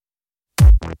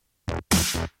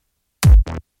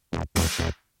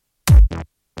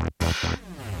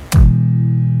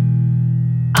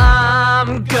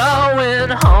going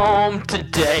home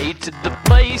today to the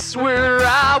place where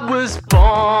I was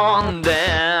born,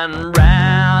 then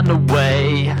ran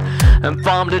away and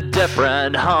formed a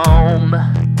different home.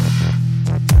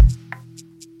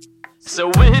 So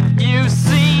if you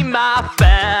see my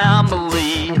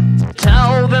family,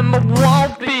 tell them it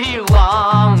won't be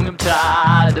long. I'm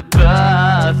tired of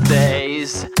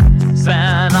birthdays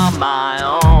spent on my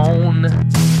own.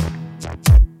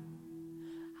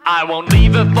 I won't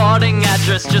leave a forwarding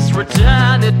address, just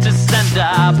return it to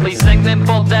sender. Please thank them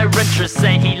for their interest.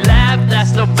 Say he left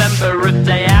last November. If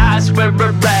they ask where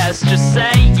we're rest, just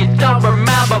say you don't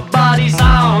remember, but he's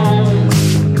home.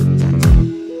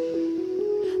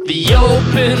 The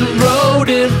open road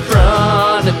in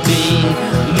front of me,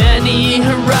 many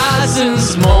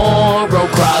horizons more,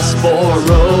 across 4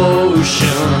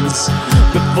 oceans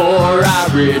before I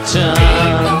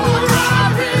return.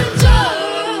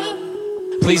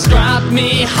 Please grant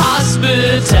me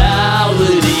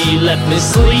hospitality, let me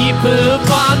sleep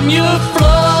upon your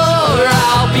floor.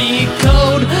 I'll be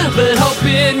cold, but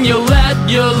hoping you'll let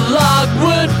your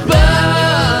logwood burn.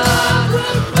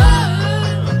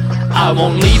 I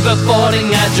won't leave a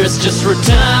forwarding address, just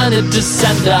return it to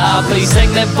sender. Please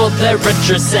thank them for their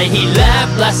interest. Say he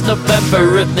left last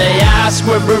November. If they ask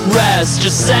where we rest,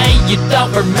 just say you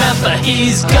don't remember,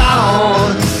 he's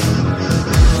gone.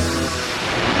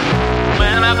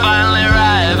 When I finally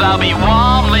arrive, I'll be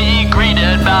warmly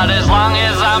greeted. But as long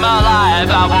as I'm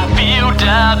alive, I won't feel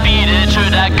defeated.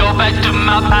 Should I go back to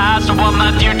my past, or will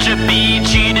my future be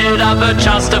cheated of a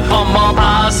chance to form more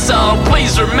past? So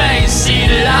please remain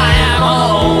seated, I am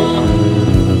home.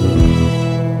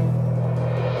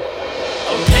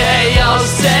 Okay, I'll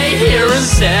stay here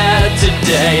instead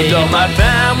today. Though my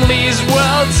family's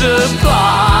worlds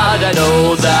apart, I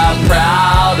know they're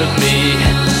proud of me.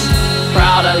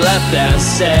 Proud I left and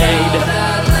stayed.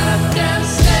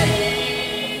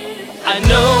 I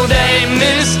know they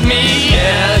missed me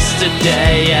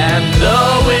yesterday, and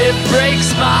though it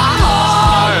breaks my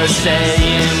heart,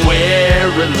 staying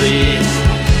wearily,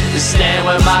 staying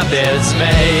where my bed's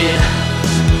made.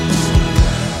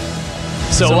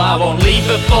 So I won't leave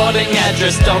a forwarding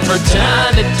address, don't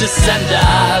return it to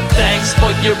sender. Thanks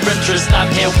for your interest,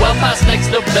 I'm here well past next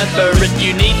November. If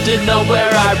you need to know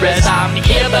where I rest, I'm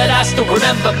here, but I still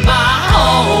remember my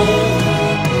home.